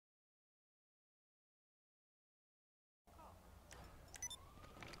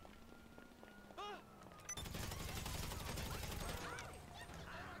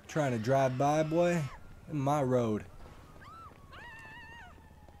Trying to drive by, boy. In my road.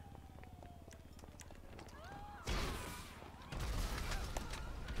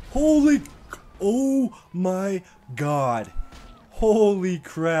 Holy, oh my god. Holy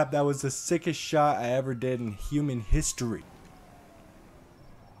crap, that was the sickest shot I ever did in human history.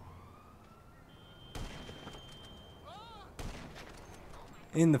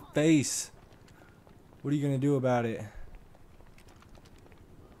 In the face. What are you gonna do about it?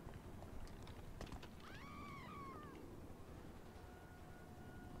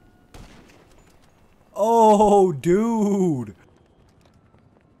 Oh, dude.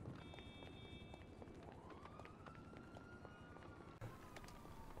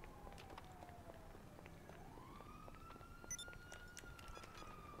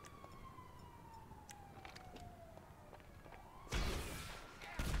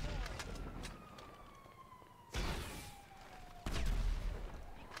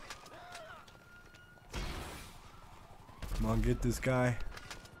 Come on, get this guy.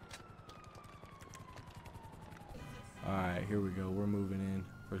 Alright, here we go. We're moving in.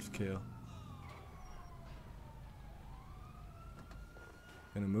 First kill.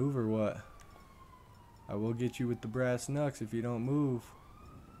 Gonna move or what? I will get you with the brass knucks if you don't move.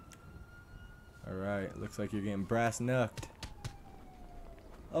 Alright, looks like you're getting brass knucked.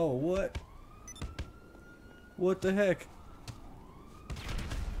 Oh, what? What the heck?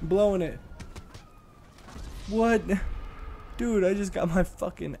 I'm blowing it. What? Dude, I just got my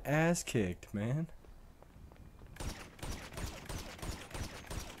fucking ass kicked, man.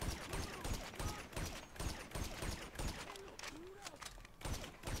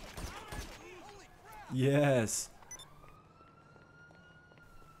 Yes.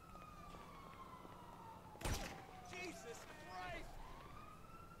 Jesus Christ.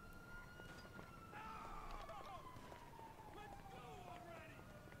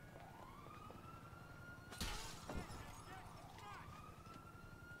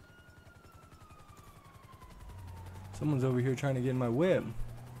 Someone's over here trying to get in my whip.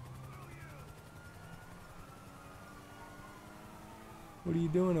 What are you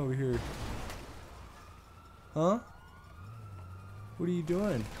doing over here? Huh? What are you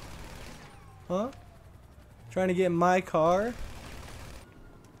doing? Huh? Trying to get in my car?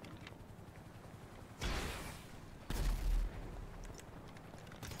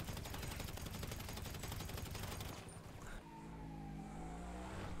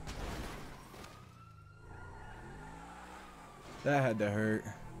 That had to hurt.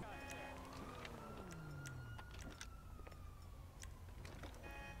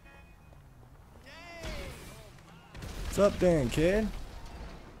 What's up, Dan, kid?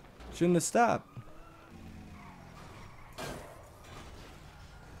 Shouldn't have stopped.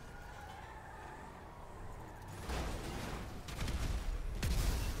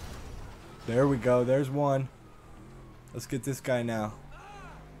 There we go. There's one. Let's get this guy now.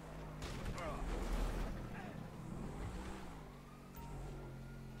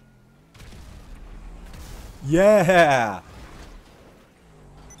 Yeah!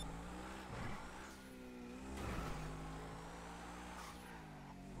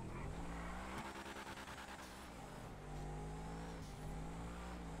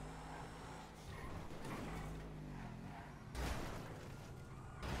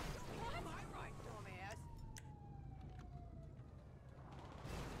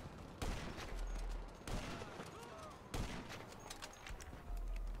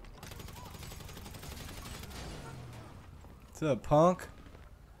 What's up, punk?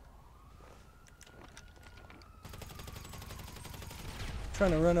 Trying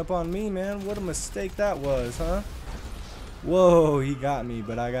to run up on me, man. What a mistake that was, huh? Whoa, he got me,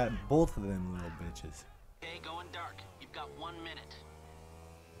 but I got both of them little bitches. Okay, going dark. You've got 1 minute.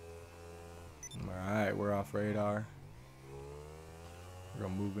 Alright, we're off radar. We're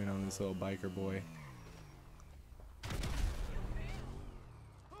gonna move in on this little biker boy.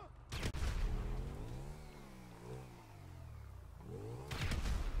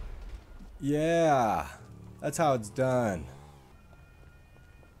 Yeah, that's how it's done.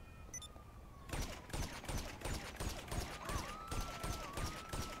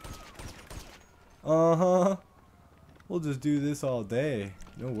 Uh-huh. We'll just do this all day.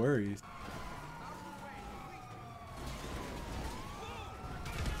 No worries.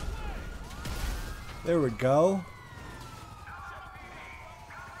 There we go.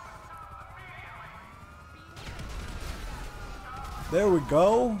 There we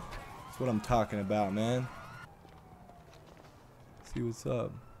go. That's what I'm talking about, man. See what's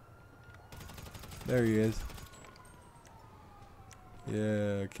up. There he is.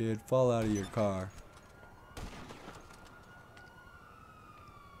 Yeah, kid, fall out of your car.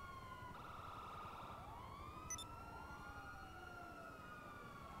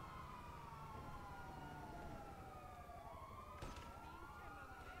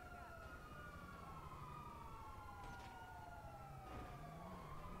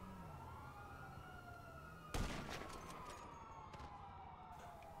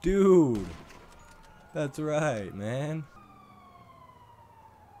 Dude. That's right, man.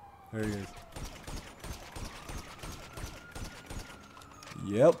 There he is.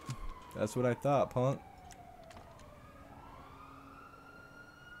 Yep. That's what I thought, punk.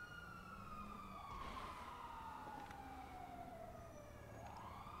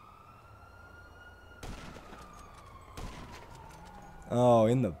 Oh,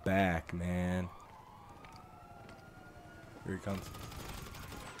 in the back, man. Here he comes.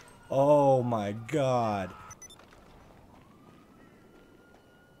 Oh my god.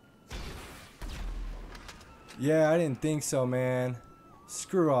 Yeah, I didn't think so, man.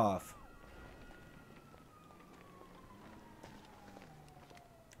 Screw off.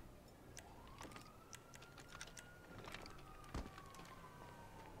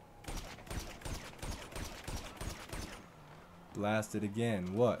 Blast it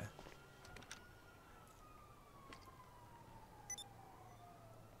again. What?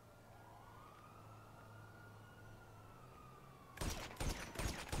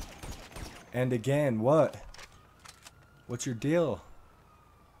 And again, what? What's your deal?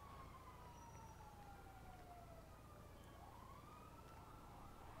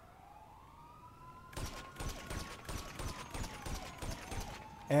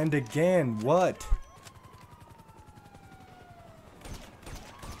 And again, what?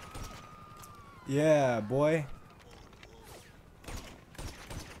 Yeah, boy.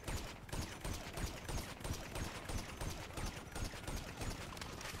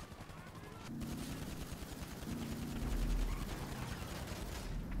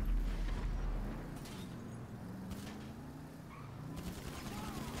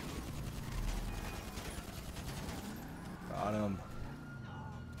 Got him.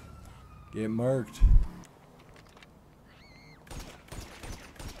 Get murked.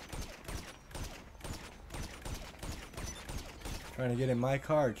 Trying to get in my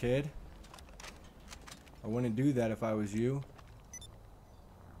car, kid. I wouldn't do that if I was you.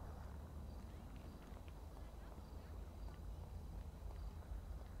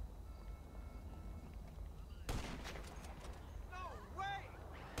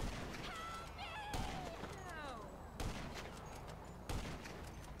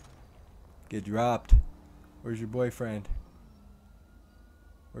 Get dropped. Where's your boyfriend?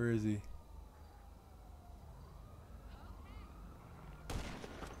 Where is he?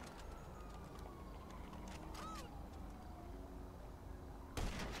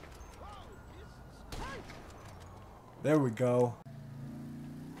 There we go.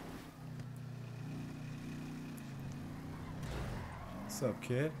 What's up,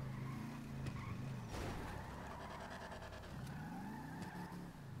 kid?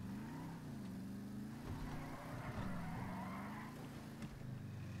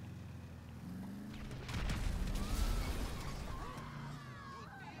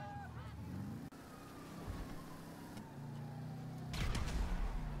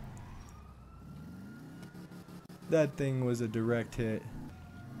 That thing was a direct hit.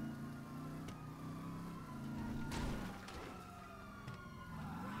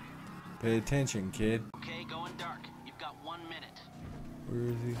 Pay attention, kid. Okay, going dark. You've got 1 minute. Where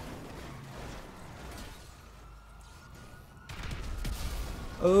is he?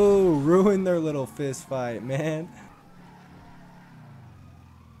 Oh, ruined their little fist fight, man.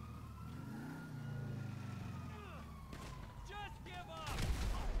 Just give up.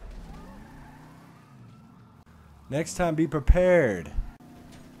 Next time, be prepared.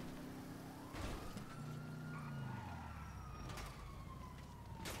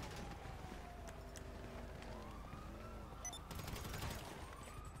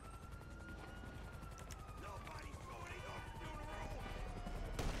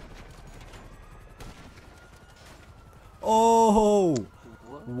 Oh!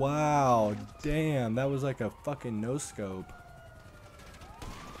 Wow, damn, that was like a fucking no scope.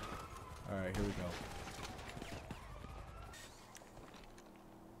 Alright, here we go.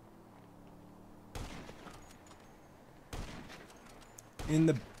 In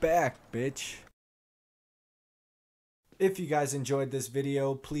the back, bitch. If you guys enjoyed this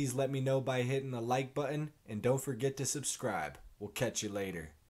video, please let me know by hitting the like button and don't forget to subscribe. We'll catch you later.